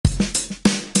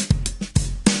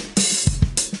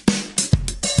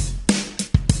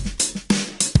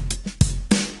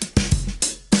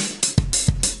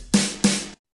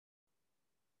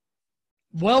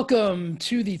Welcome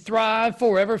to the Thrive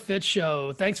Forever Fit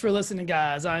Show. Thanks for listening,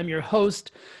 guys. I'm your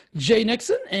host, Jay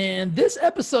Nixon, and this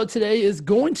episode today is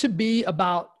going to be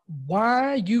about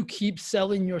why you keep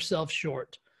selling yourself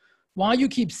short, why you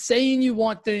keep saying you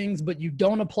want things, but you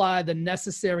don't apply the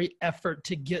necessary effort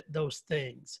to get those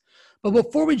things. But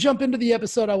before we jump into the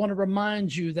episode, I want to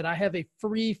remind you that I have a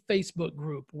free Facebook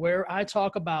group where I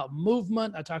talk about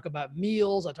movement, I talk about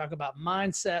meals, I talk about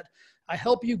mindset. I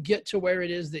help you get to where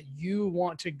it is that you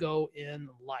want to go in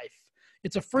life.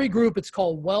 It's a free group. It's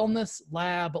called Wellness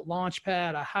Lab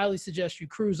Launchpad. I highly suggest you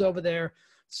cruise over there,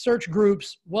 search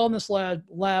groups, Wellness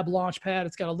Lab Launchpad.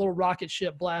 It's got a little rocket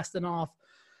ship blasting off.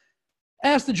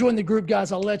 Ask to join the group,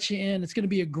 guys. I'll let you in. It's going to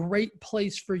be a great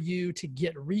place for you to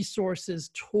get resources,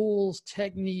 tools,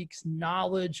 techniques,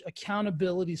 knowledge,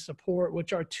 accountability, support,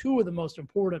 which are two of the most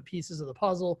important pieces of the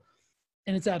puzzle,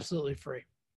 and it's absolutely free.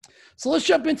 So let's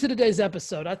jump into today's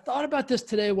episode. I thought about this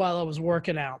today while I was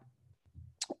working out,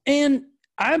 and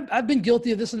I've been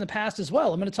guilty of this in the past as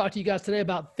well. I'm going to talk to you guys today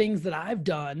about things that I've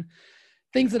done,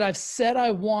 things that I've said I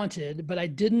wanted, but I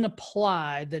didn't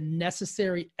apply the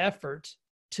necessary effort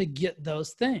to get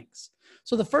those things.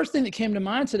 So the first thing that came to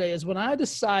mind today is when I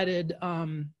decided,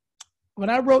 when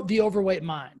I wrote The Overweight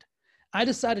Mind, I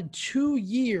decided 2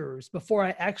 years before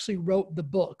I actually wrote the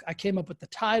book. I came up with the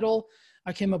title,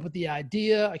 I came up with the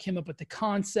idea, I came up with the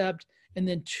concept, and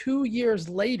then 2 years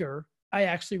later, I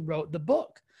actually wrote the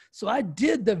book. So I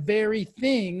did the very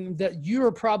thing that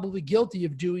you're probably guilty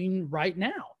of doing right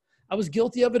now. I was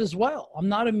guilty of it as well. I'm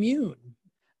not immune.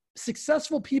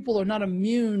 Successful people are not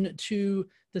immune to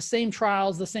the same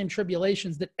trials, the same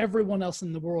tribulations that everyone else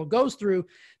in the world goes through.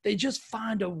 They just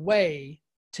find a way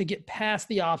to get past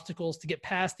the obstacles, to get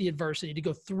past the adversity, to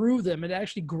go through them and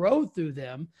actually grow through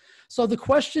them. So the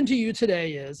question to you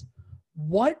today is,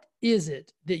 what is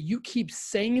it that you keep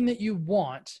saying that you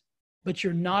want, but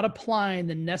you're not applying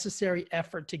the necessary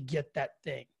effort to get that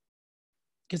thing?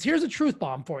 Because here's a truth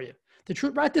bomb for you. The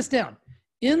truth, write this down.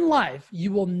 In life,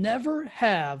 you will never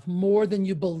have more than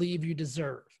you believe you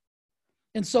deserve.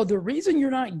 And so the reason you're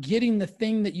not getting the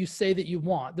thing that you say that you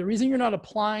want, the reason you're not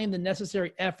applying the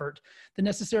necessary effort, the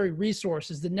necessary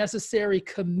resources, the necessary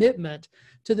commitment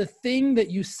to the thing that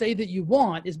you say that you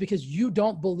want is because you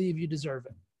don't believe you deserve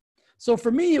it. So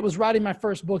for me, it was writing my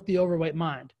first book, The Overweight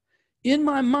Mind. In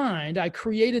my mind, I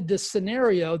created this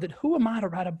scenario that who am I to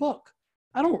write a book?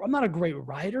 I'm not a great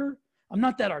writer. I'm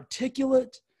not that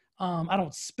articulate. I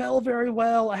don't spell very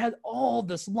well. I had all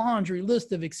this laundry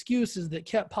list of excuses that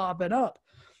kept popping up.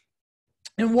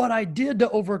 And what I did to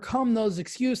overcome those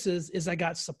excuses is I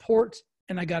got support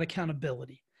and I got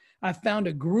accountability. I found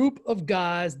a group of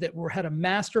guys that had a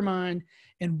mastermind,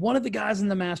 and one of the guys in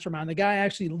the mastermind, the guy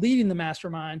actually leading the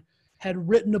mastermind, had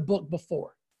written a book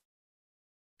before.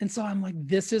 And so I'm like,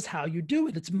 this is how you do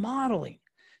it. It's modeling.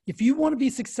 If you want to be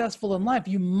successful in life,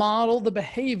 you model the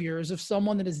behaviors of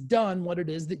someone that has done what it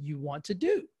is that you want to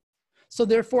do. So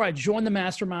therefore, I joined the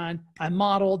mastermind, I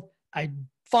modeled, I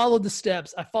followed the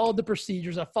steps, I followed the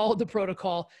procedures, I followed the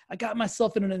protocol. I got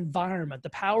myself in an environment, the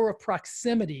power of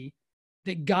proximity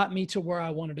that got me to where I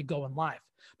wanted to go in life.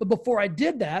 But before I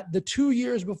did that, the 2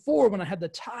 years before, when I had the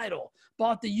title,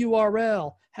 bought the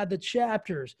URL, had the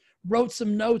chapters, wrote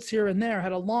some notes here and there,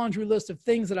 had a laundry list of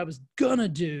things that I was gonna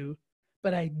do,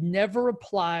 but I never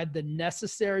applied the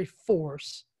necessary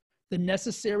force, the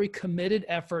necessary committed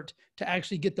effort to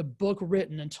actually get the book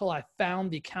written until I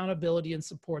found the accountability and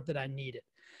support that I needed.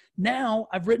 Now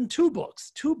I've written 2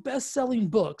 books, 2 best-selling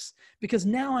books, because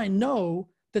now I know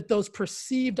that those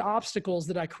perceived obstacles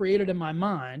that I created in my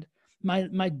mind,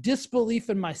 my disbelief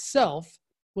in myself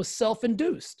was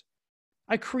self-induced.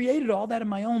 I created all that in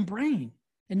my own brain.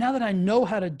 And now that I know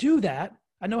how to do that,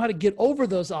 I know how to get over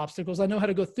those obstacles. I know how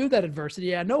to go through that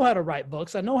adversity. I know how to write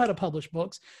books. I know how to publish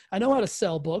books. I know how to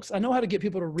sell books. I know how to get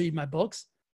people to read my books.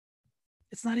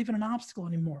 It's not even an obstacle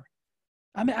anymore.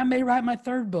 I may write my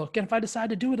 3rd book, and if I decide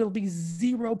to do it, it'll be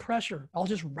zero pressure. I'll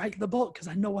just write the book because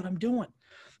I know what I'm doing.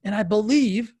 And I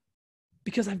believe,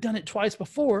 because I've done it twice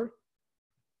before,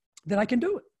 that I can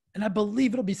do it. And I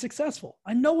believe it'll be successful.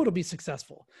 I know it'll be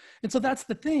successful. And so that's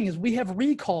the thing, is we have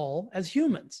recall as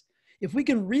humans. If we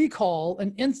can recall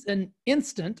an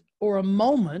instant or a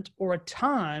moment or a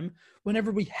time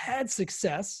whenever we had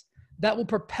success, that will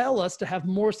propel us to have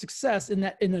more success in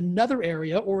another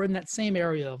area or in that same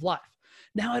area of life.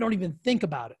 Now I don't even think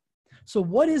about it. So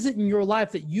what is it in your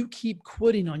life that you keep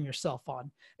quitting on yourself on?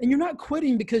 And you're not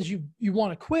quitting because you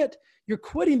want to quit. You're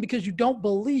quitting because you don't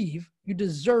believe you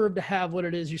deserve to have what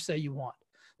it is you say you want.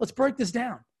 Let's break this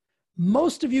down.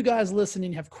 Most of you guys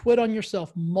listening have quit on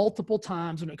yourself multiple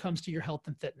times when it comes to your health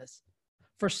and fitness.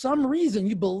 For some reason,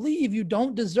 you believe you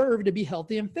don't deserve to be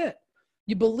healthy and fit.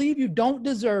 You believe you don't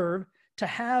deserve to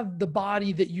have the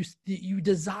body that you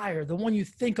desire, the one you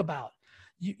think about.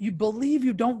 You believe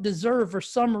you don't deserve, for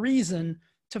some reason,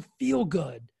 to feel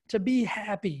good, to be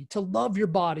happy, to love your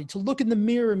body, to look in the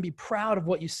mirror and be proud of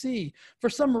what you see. For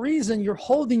some reason, you're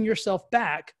holding yourself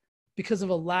back because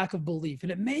of a lack of belief.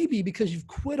 And it may be because you've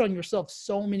quit on yourself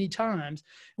so many times.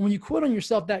 And when you quit on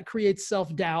yourself, that creates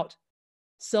self-doubt.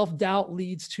 Self-doubt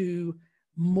leads to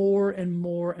more and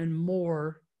more and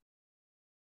more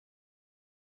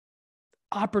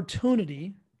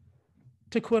opportunity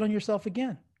to quit on yourself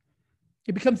again.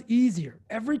 It becomes easier.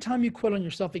 Every time you quit on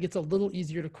yourself, it gets a little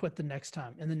easier to quit the next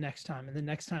time and the next time and the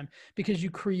next time, because you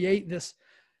create this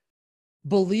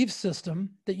belief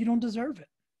system that you don't deserve it.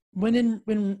 When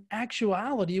in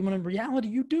actuality, when in reality,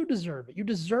 you do deserve it. You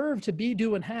deserve to be,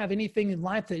 do, and have anything in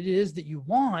life that it is that you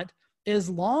want,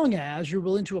 as long as you're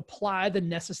willing to apply the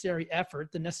necessary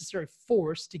effort, the necessary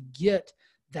force to get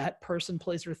that person,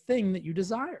 place, or thing that you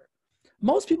desire.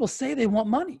 Most people say they want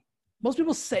money. Most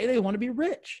people say they want to be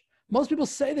rich. Most people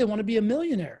say they want to be a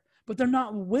millionaire, but they're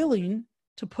not willing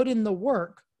to put in the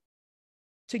work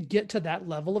to get to that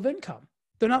level of income.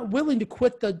 They're not willing to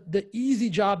quit the easy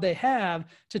job they have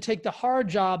to take the hard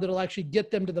job that'll actually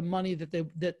get them to the money to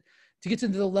get to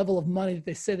the level of money that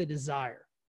they say they desire.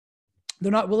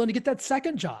 They're not willing to get that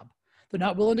second job. They're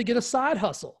not willing to get a side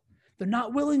hustle. They're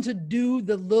not willing to do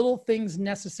the little things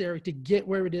necessary to get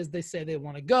where it is they say they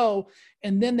want to go.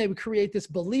 And then they would create this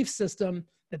belief system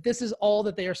that this is all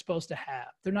that they are supposed to have.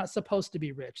 They're not supposed to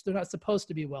be rich. They're not supposed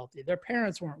to be wealthy. Their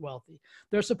parents weren't wealthy.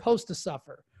 They're supposed to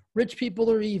suffer. Rich people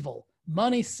are evil.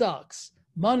 Money sucks.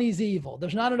 Money's evil.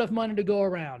 There's not enough money to go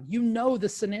around. You know the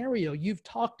scenario. You've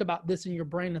talked about this in your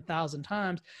brain 1,000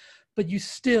 times, but you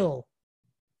still,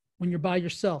 when you're by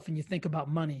yourself and you think about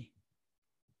money,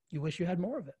 you wish you had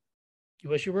more of it. You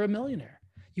wish you were a millionaire.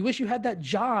 You wish you had that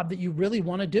job that you really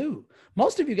want to do.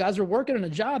 Most of you guys are working in a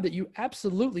job that you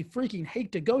absolutely freaking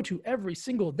hate to go to every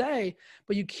single day,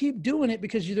 but you keep doing it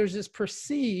because there's this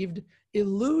perceived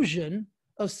illusion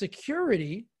of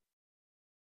security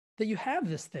that you have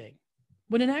this thing.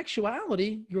 When in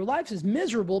actuality, your life is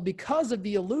miserable because of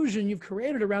the illusion you've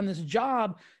created around this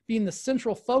job being the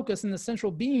central focus and the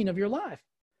central being of your life.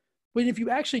 When if you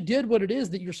actually did what it is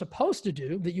that you're supposed to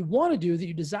do, that you want to do, that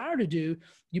you desire to do,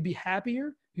 you'd be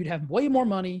happier, you'd have way more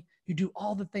money, you'd do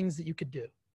all the things that you could do.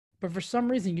 But for some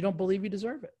reason, you don't believe you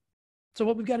deserve it. So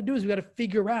what we've got to do is we've got to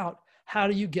figure out, how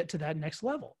do you get to that next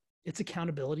level? It's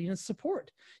accountability and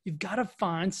support. You've got to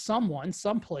find someone,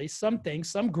 someplace, something,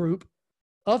 some group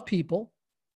of people,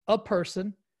 a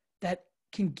person that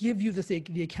can give you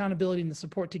the accountability and the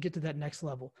support to get to that next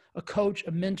level. A coach,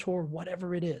 a mentor,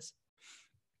 whatever it is.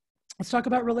 Let's talk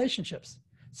about relationships.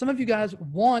 Some of you guys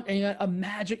want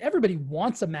everybody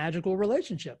wants a magical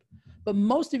relationship, but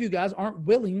most of you guys aren't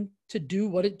willing to do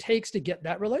what it takes to get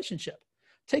that relationship.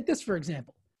 Take this, for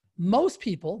example. Most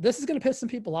people, this is going to piss some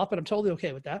people off, but I'm totally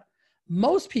okay with that.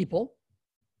 Most people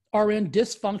are in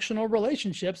dysfunctional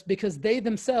relationships because they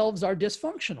themselves are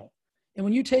dysfunctional. And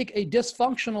when you take a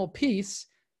dysfunctional piece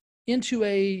into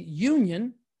a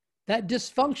union, that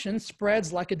dysfunction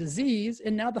spreads like a disease,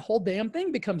 and now the whole damn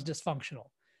thing becomes dysfunctional.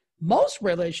 Most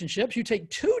relationships, you take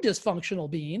two dysfunctional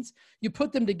beings, you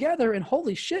put them together, and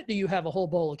holy shit, do you have a whole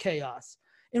bowl of chaos.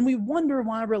 And we wonder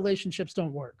why relationships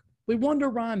don't work. We wonder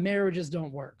why marriages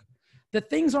don't work. That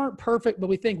things aren't perfect, but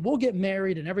we think we'll get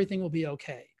married and everything will be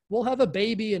okay. We'll have a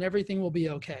baby and everything will be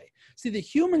okay. See, the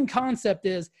human concept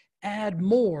is add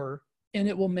more and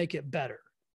it will make it better.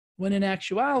 When in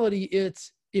actuality,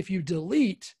 it's if you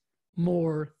delete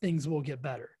more, things will get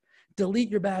better. Delete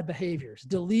your bad behaviors.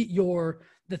 Delete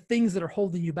the things that are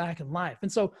holding you back in life.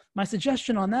 And so my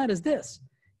suggestion on that is this: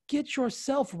 get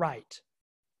yourself right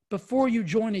before you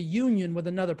join a union with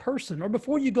another person, or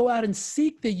before you go out and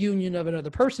seek the union of another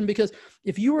person. Because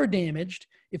if you are damaged,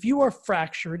 if you are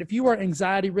fractured, if you are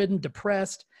anxiety-ridden,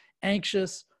 depressed,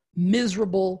 anxious,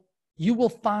 miserable, you will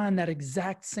find that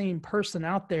exact same person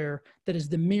out there that is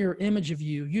the mirror image of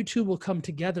you. You two will come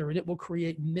together and it will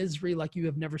create misery like you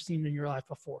have never seen in your life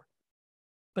before.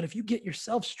 But if you get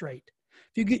yourself straight,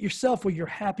 if you get yourself where you're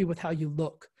happy with how you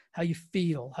look, how you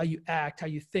feel, how you act, how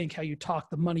you think, how you talk,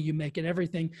 the money you make and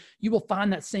everything, you will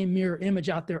find that same mirror image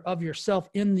out there of yourself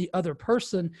in the other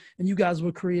person, and you guys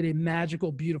will create a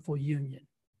magical, beautiful union.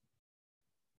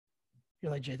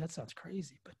 You're like, Jay, that sounds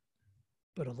crazy,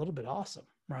 but a little bit awesome,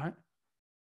 right?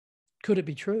 Could it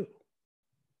be true?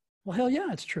 Well, hell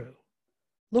yeah, it's true.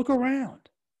 Look around.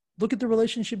 Look at the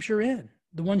relationships you're in,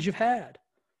 the ones you've had,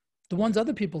 the ones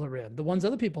other people are in, the ones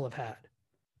other people have had.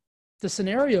 The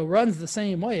scenario runs the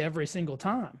same way every single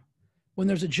time. When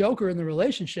there's a joker in the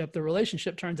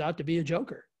relationship turns out to be a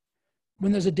joker.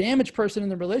 When there's a damaged person in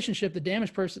the relationship,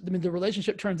 the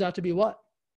relationship turns out to be what?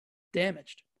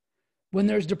 Damaged. When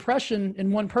there's depression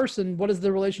in one person, what does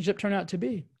the relationship turn out to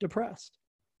be? Depressed.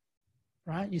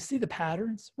 Right? You see the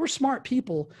patterns. We're smart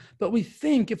people, but we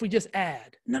think if we just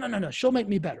add, no, she'll make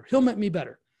me better. He'll make me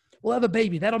better. We'll have a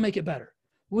baby. That'll make it better.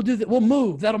 We'll do that. We'll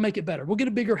move. That'll make it better. We'll get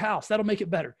a bigger house. That'll make it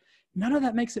better. None of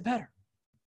that makes it better.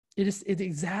 It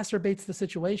exacerbates the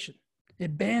situation.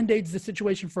 It band-aids the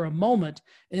situation for a moment,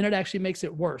 and then it actually makes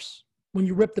it worse. When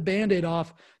you rip the Band-Aid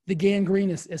off, the gangrene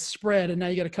is spread, and now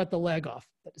you got to cut the leg off.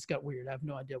 That just got weird. I have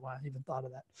no idea why I even thought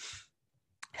of that.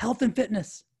 Health and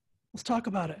fitness. Let's talk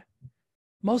about it.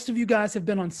 Most of you guys have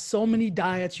been on so many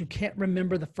diets, you can't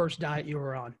remember the first diet you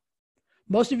were on.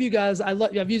 Most of you guys,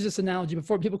 I've used this analogy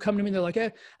before. People come to me, they're like,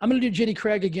 hey, I'm going to do Jenny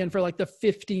Craig again for like the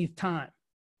 15th time.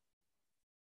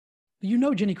 You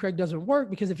know Jenny Craig doesn't work,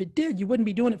 because if it did, you wouldn't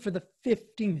be doing it for the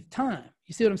 15th time.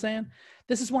 You see what I'm saying?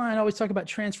 This is why I always talk about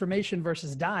transformation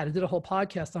versus diet. I did a whole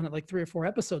podcast on it like 3 or 4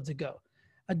 episodes ago.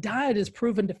 A diet is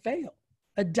proven to fail.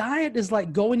 A diet is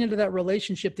like going into that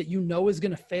relationship that you know is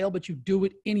going to fail, but you do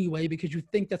it anyway because you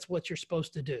think that's what you're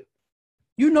supposed to do.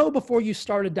 You know before you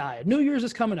start a diet. New Year's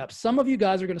is coming up. Some of you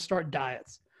guys are going to start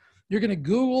diets. You're going to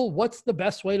Google what's the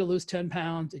best way to lose 10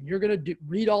 pounds, and you're going to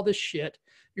read all this shit.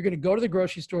 You're going to go to the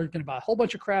grocery store. You're going to buy a whole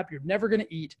bunch of crap you're never going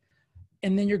to eat.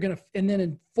 And then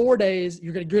in 4 days,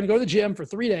 you're going to go to the gym for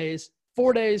 3 days.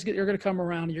 4 days, you're going to come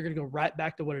around and you're going to go right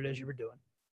back to what it is you were doing.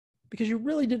 Because you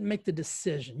really didn't make the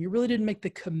decision. You really didn't make the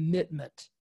commitment.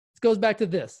 It goes back to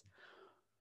this.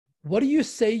 What do you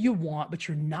say you want, but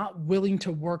you're not willing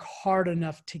to work hard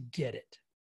enough to get it?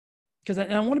 Because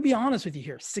I want to be honest with you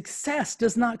here. Success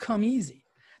does not come easy.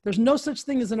 There's no such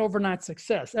thing as an overnight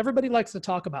success. Everybody likes to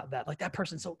talk about that. Like, that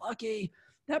person's so lucky.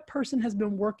 That person has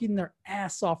been working their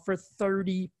ass off for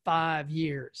 35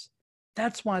 years.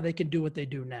 That's why they can do what they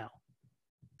do now.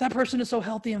 That person is so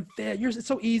healthy and fit. It's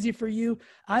so easy for you.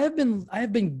 I have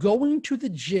been going to the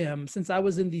gym since I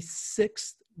was in the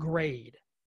 6th grade.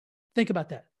 Think about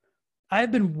that. I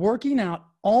have been working out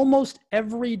almost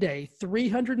every day,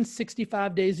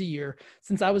 365 days a year,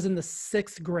 since I was in the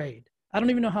 6th grade. I don't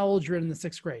even know how old you're in the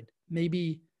 6th grade.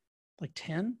 Maybe like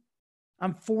 10?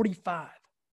 I'm 45.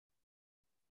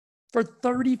 For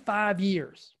 35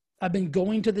 years, I've been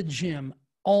going to the gym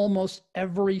almost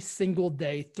every single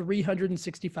day,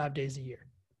 365 days a year.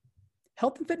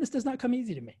 Health and fitness does not come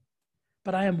easy to me,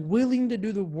 but I am willing to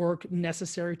do the work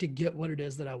necessary to get what it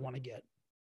is that I want to get.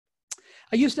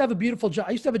 I used to have a beautiful job.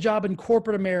 I used to have a job in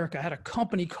corporate America. I had a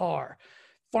company car,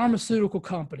 pharmaceutical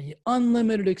company,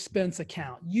 unlimited expense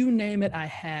account. You name it, I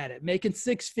had it. Making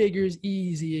 6 figures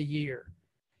easy a year.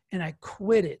 And I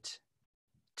quit it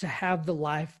to have the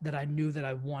life that I knew that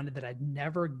I wanted, that I'd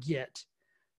never get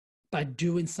by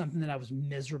doing something that I was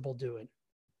miserable doing.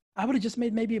 I would have just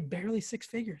made maybe barely 6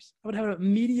 figures. I would have a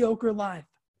mediocre life.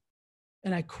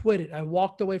 And I quit it. I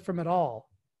walked away from it all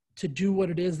to do what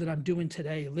it is that I'm doing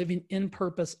today, living in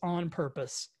purpose, on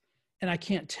purpose. And I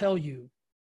can't tell you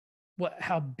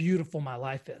how beautiful my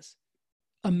life is.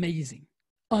 Amazing,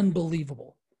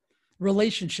 unbelievable.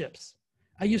 Relationships.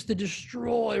 I used to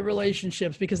destroy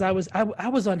relationships because I was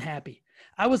unhappy.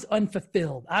 I was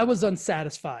unfulfilled. I was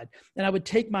unsatisfied. And I would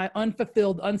take my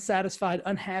unfulfilled, unsatisfied,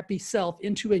 unhappy self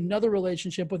into another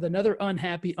relationship with another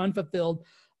unhappy, unfulfilled,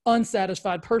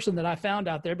 unsatisfied person that I found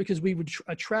out there, because we would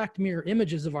attract mirror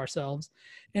images of ourselves,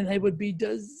 and they would be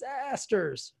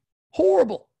disasters,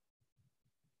 horrible.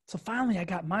 So finally I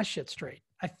got my shit straight.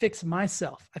 I fixed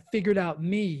myself. I figured out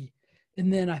me.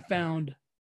 And then I found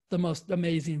the most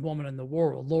amazing woman in the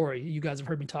world, Lori. You guys have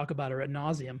heard me talk about her ad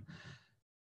nauseum.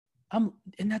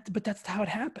 But that's how it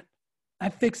happened. I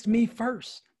fixed me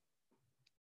first.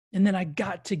 And then I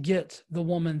got to get the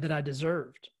woman that I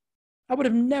deserved. I would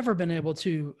have never been able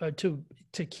to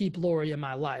keep Lori in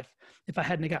my life if I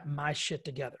hadn't got my shit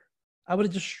together. I would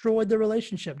have destroyed the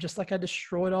relationship just like I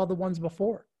destroyed all the ones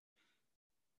before.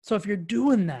 So if you're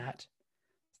doing that,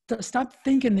 stop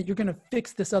thinking that you're going to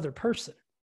fix this other person.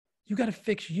 You got to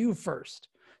fix you first.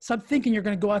 Stop thinking you're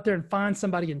going to go out there and find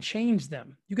somebody and change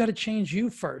them. You got to change you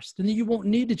first. And then you won't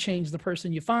need to change the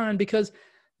person you find, because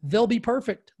they'll be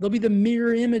perfect. They'll be the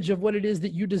mirror image of what it is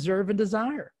that you deserve and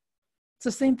desire. It's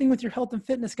the same thing with your health and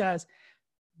fitness, guys.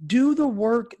 Do the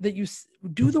work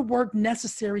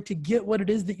necessary to get what it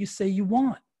is that you say you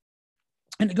want.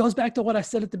 And it goes back to what I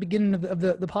said at the beginning of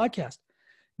the podcast.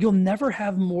 You'll never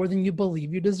have more than you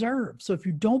believe you deserve. So if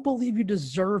you don't believe you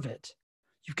deserve it,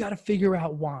 you've got to figure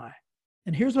out why.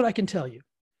 And here's what I can tell you.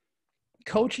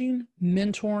 Coaching,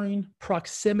 mentoring,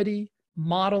 proximity,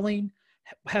 modeling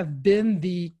have been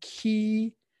the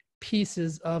key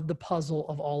pieces of the puzzle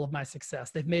of all of my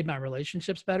success. They've made my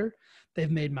relationships better.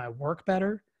 They've made my work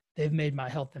better. They've made my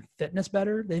health and fitness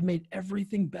better. They've made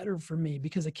everything better for me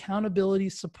because accountability,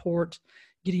 support,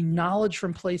 getting knowledge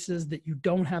from places that you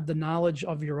don't have the knowledge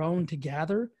of your own to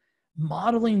gather,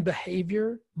 modeling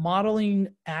behavior, modeling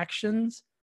actions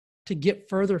to get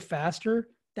further faster,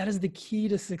 that is the key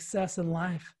to success in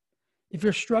life. If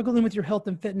you're struggling with your health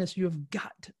and fitness, you have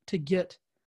got to get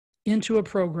into a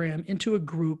program, into a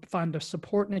group, find a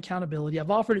support and accountability.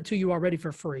 I've offered it to you already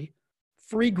for free.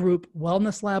 Free group,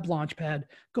 Wellness Lab Launchpad.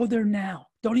 Go there now.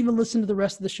 Don't even listen to the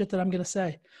rest of the shit that I'm going to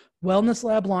say. Wellness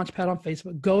Lab Launchpad on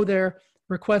Facebook. Go there,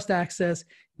 request access,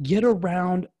 get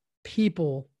around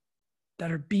people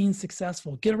that are being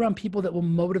successful. Get around people that will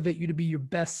motivate you to be your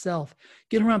best self.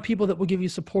 Get around people that will give you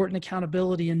support and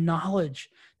accountability and knowledge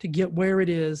to get where it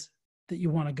is that you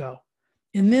want to go.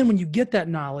 And then when you get that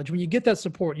knowledge, when you get that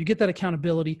support, you get that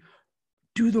accountability,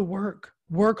 do the work.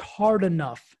 Work hard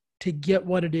enough to get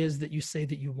what it is that you say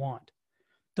that you want.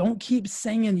 Don't keep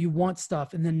saying you want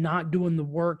stuff and then not doing the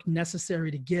work necessary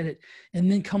to get it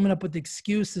and then coming up with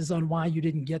excuses on why you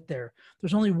didn't get there.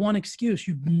 There's only one excuse.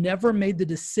 You've never made the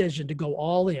decision to go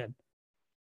all in.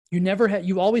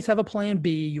 You always have a plan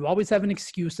B. You always have an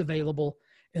excuse available.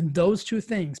 And those two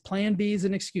things, plan Bs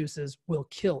and excuses, will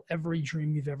kill every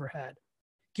dream you've ever had.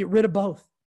 Get rid of both.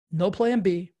 No plan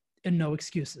B and no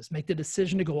excuses. Make the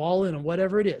decision to go all in on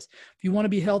whatever it is. If you want to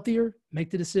be healthier, make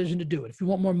the decision to do it. If you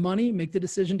want more money, make the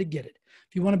decision to get it.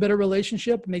 If you want a better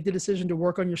relationship, make the decision to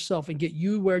work on yourself and get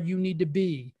you where you need to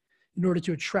be in order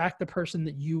to attract the person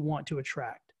that you want to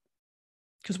attract.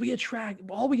 Because we attract,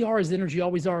 all we are is energy,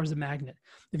 all we are is a magnet.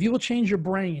 If you will change your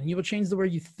brain, you will change the way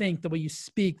you think, the way you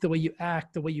speak, the way you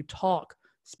act, the way you talk.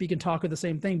 Speak and talk are the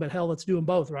same thing, but hell, let's do them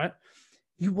both, right?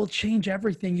 You will change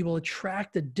everything. You will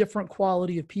attract a different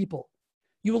quality of people.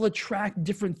 You will attract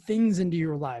different things into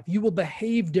your life. You will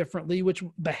behave differently, which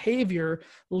behavior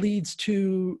leads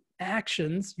to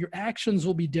actions. Your actions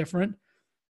will be different.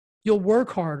 You'll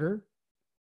work harder.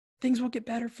 Things will get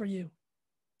better for you.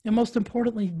 And most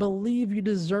importantly, believe you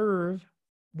deserve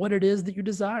what it is that you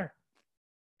desire,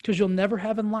 because you'll never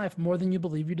have in life more than you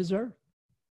believe you deserve.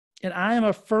 And I am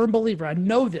a firm believer. I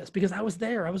know this because I was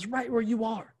there. I was right where you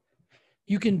are.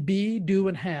 You can be, do,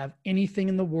 and have anything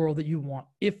in the world that you want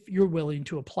if you're willing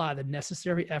to apply the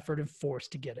necessary effort and force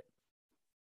to get it.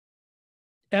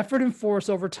 Effort and force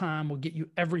over time will get you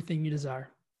everything you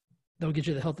desire. They'll get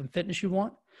you the health and fitness you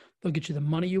want. They'll get you the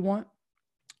money you want.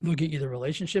 They'll get you the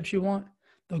relationships you want.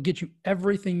 They'll get you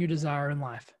everything you desire in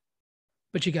life.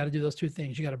 But you got to do those two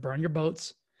things. You got to burn your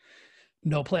boats.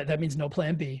 No plan. That means no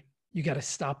plan B. You got to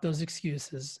stop those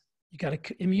excuses. You got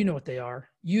to, I mean, you know what they are.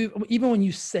 Even when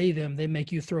you say them, they make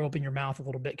you throw up in your mouth a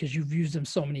little bit because you've used them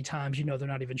so many times. You know they're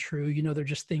not even true. You know they're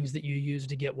just things that you use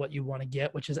to get what you want to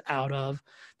get, which is out of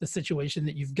the situation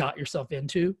that you've got yourself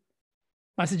into.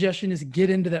 My suggestion is get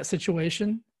into that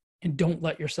situation and don't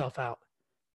let yourself out,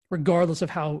 regardless of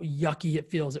how yucky it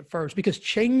feels at first, because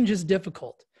change is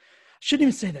difficult. I shouldn't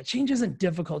even say that. Change isn't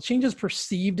difficult. Change is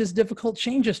perceived as difficult.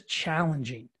 Change is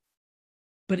challenging.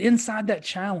 But inside that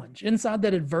challenge, inside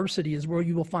that adversity is where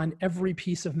you will find every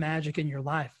piece of magic in your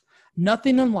life.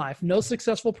 Nothing in life, no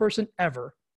successful person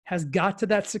ever has got to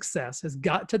that success, has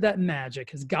got to that magic,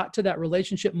 has got to that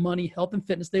relationship, money, health, and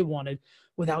fitness they wanted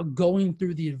without going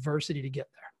through the adversity to get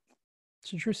there.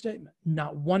 It's a true statement.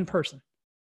 Not one person.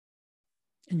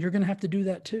 And you're going to have to do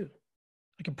that too.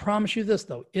 I can promise you this,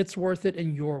 though. It's worth it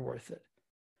and you're worth it.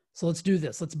 So let's do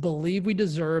this. Let's believe we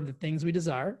deserve the things we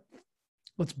desire.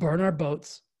 Let's burn our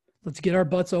boats. Let's get our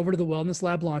butts over to the Wellness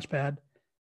Lab Launchpad.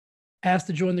 Ask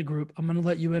to join the group. I'm going to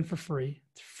let you in for free.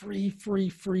 It's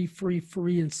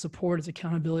free, and support. It's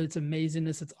accountability. It's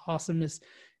amazingness. It's awesomeness.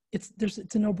 It's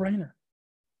a no-brainer.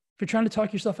 If you're trying to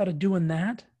talk yourself out of doing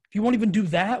that, if you won't even do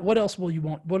that, what else will you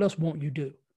want? What else won't you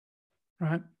do? All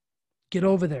right? Get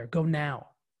over there. Go now.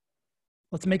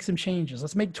 Let's make some changes.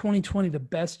 Let's make 2020 the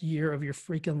best year of your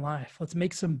freaking life. Let's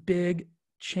make some big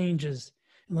changes.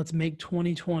 And let's make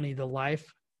 2020 the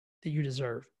life that you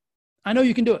deserve. I know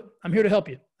you can do it. I'm here to help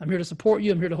you. I'm here to support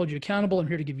you. I'm here to hold you accountable. I'm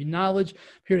here to give you knowledge.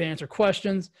 I'm here to answer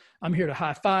questions. I'm here to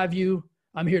high five you.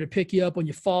 I'm here to pick you up when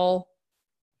you fall.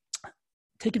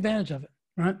 Take advantage of it,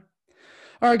 right?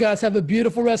 All right, guys, have a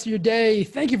beautiful rest of your day.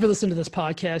 Thank you for listening to this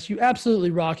podcast. You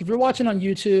absolutely rock. If you're watching on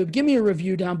YouTube, give me a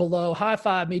review down below. High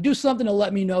five me. Do something to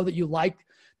let me know that you like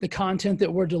the content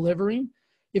that we're delivering.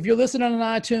 If you're listening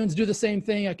on iTunes, do the same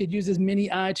thing. I could use as many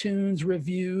iTunes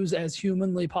reviews as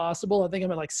humanly possible. I think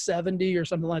I'm at like 70 or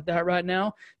something like that right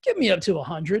now. Get me up to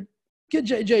 100. get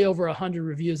JJ over 100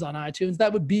 reviews on iTunes.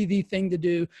 That would be the thing to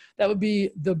do. That would be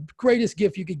the greatest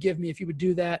gift you could give me if you would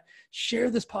do that.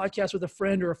 Share this podcast with a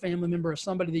friend or a family member or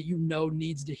somebody that you know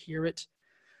needs to hear it.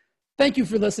 Thank you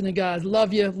for listening, guys.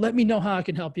 Love you. Let me know how I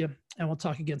can help you, and we'll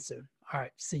talk again soon. All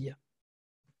right. See you.